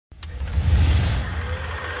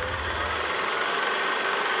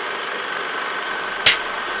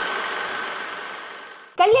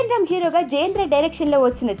కళ్యాణ్ రామ్ హీరోగా జయేంద్ర డైరెక్షన్ లో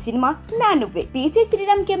వస్తున్న సినిమా నా నువ్వే. పీసీ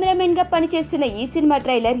శ్రీరామ్ కెమెరామెన్ గా పనిచేస్తున్న ఈ సినిమా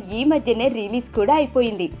ట్రైలర్ ఈ మధ్యనే రిలీజ్ కూడా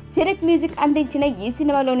అయిపోయింది. శరత్ మ్యూజిక్ అందించిన ఈ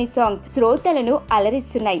సినిమాలోని సాంగ్ శ్రోతలను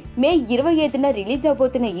అలరిస్తున్నాయి. మే 25న రిలీజ్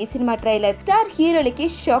అవబోతున్న ఈ సినిమా ట్రైలర్ స్టార్ హీరోలకి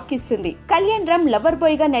షాక్ ఇస్తుంది. కళ్యాణ్ రామ్ లవర్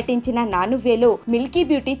బాయ్ గా నటించిన నా నువ్వేలో మిల్కీ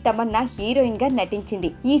బ్యూటీ తమన్నా హీరోయిన్ గా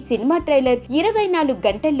నటించింది. ఈ సినిమా ట్రైలర్ 24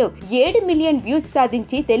 గంటల్లో 7 మిలియన్ వ్యూస్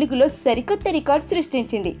సాధించి తెలుగులో సరికొత్త రికార్డ్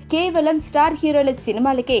సృష్టించింది. కేవలం స్టార్ హీరోల సినిమాలకే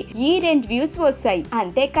ఈ రేంజ్ వ్యూస్ వస్తాయి.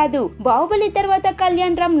 అంతేకాదు బాహుబలి తర్వాత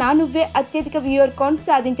కళ్యాణ్ రామ్ నా నువ్వే అత్యధిక వ్యూయర్ కౌంట్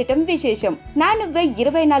సాధించటం విశేషం. నా నువ్వే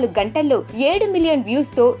 24 గంటల్లో 7 మిలియన్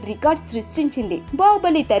వ్యూస్ తో రికార్డ్ సృష్టించింది.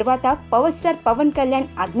 బాహుబలి తర్వాత పవర్ స్టార్ పవన్ కళ్యాణ్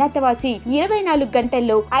అజ్ఞాతవాసి 24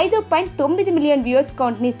 గంటల్లో 5.9 మిలియన్ వ్యూయర్స్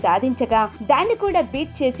కౌంట్ ని సాధించగా దాన్ని కూడా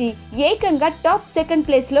బీట్ చేసి ఏకంగా టాప్ సెకండ్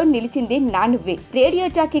ప్లేస్ లో నిలిచింది నా నువ్వే. రేడియో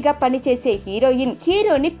జాకీగా పనిచేసే హీరోయిన్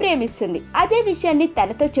హీరోని ప్రేమిస్తుంది. అదే విషయాన్ని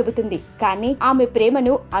తనతో చెబుతుంది. కానీ ఆమె ప్రేమను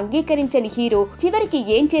అంగీకరించని హీరో చివరికి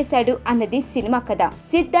ఏం చేశాడు అన్నది సినిమా కథ.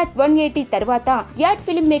 సిద్ధార్థ్ 180 తర్వాత యాడ్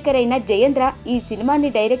ఫిల్మ్ మేకర్ అయిన జయేంద్ర ఈ సినిమాని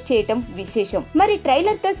డైరెక్ట్ చేయటం విశేషం. మరి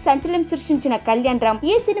ట్రైలర్ తో సంచలనం సృష్టించిన కళ్యాణ్ రామ్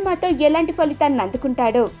ఈ సినిమాతో ఎలాంటి ఫలితాన్ని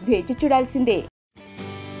అందుకుంటాడో వేచి చూడాల్సిందే.